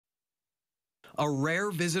A rare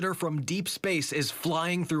visitor from deep space is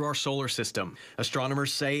flying through our solar system.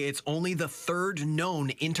 Astronomers say it's only the third known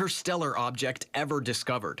interstellar object ever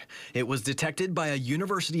discovered. It was detected by a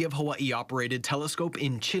University of Hawaii-operated telescope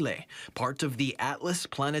in Chile, part of the Atlas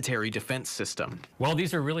Planetary Defense System. Well,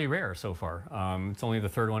 these are really rare so far. It's only the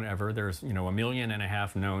third one ever. There's, 1.5 million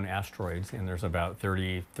known asteroids, and there's about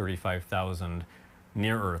 35,000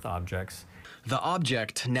 near-Earth objects. The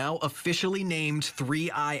object, now officially named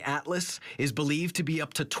 3I Atlas, is believed to be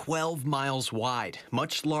up to 12 miles wide,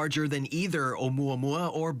 much larger than either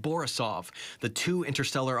Oumuamua or Borisov, the two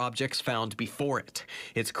interstellar objects found before it.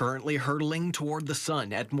 It's currently hurtling toward the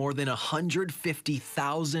sun at more than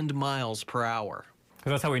 150,000 miles per hour.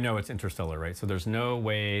 Because that's how we know it's interstellar, right? So there's no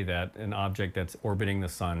way that an object that's orbiting the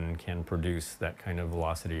sun can produce that kind of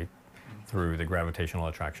velocity through the gravitational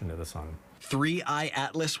attraction to the sun. 3I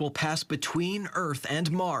Atlas will pass between Earth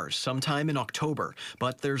and Mars sometime in October,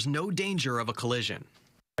 but there's no danger of a collision.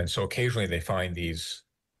 And so occasionally they find these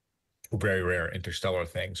very rare interstellar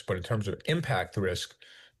things, but in terms of impact risk,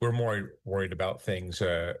 we're more worried about things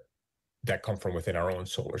that come from within our own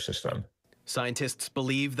solar system. Scientists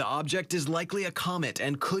believe the object is likely a comet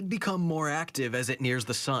and could become more active as it nears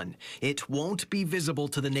the sun. It won't be visible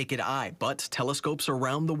to the naked eye, but telescopes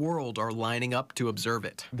around the world are lining up to observe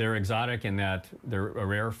it. They're exotic in that they're a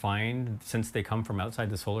rare find. Since they come from outside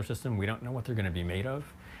the solar system, we don't know what they're going to be made of.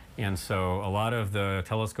 And so a lot of the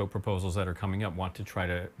telescope proposals that are coming up want to try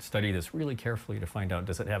to study this really carefully to find out,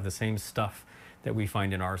 does it have the same stuff that we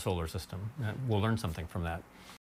find in our solar system? We'll learn something from that.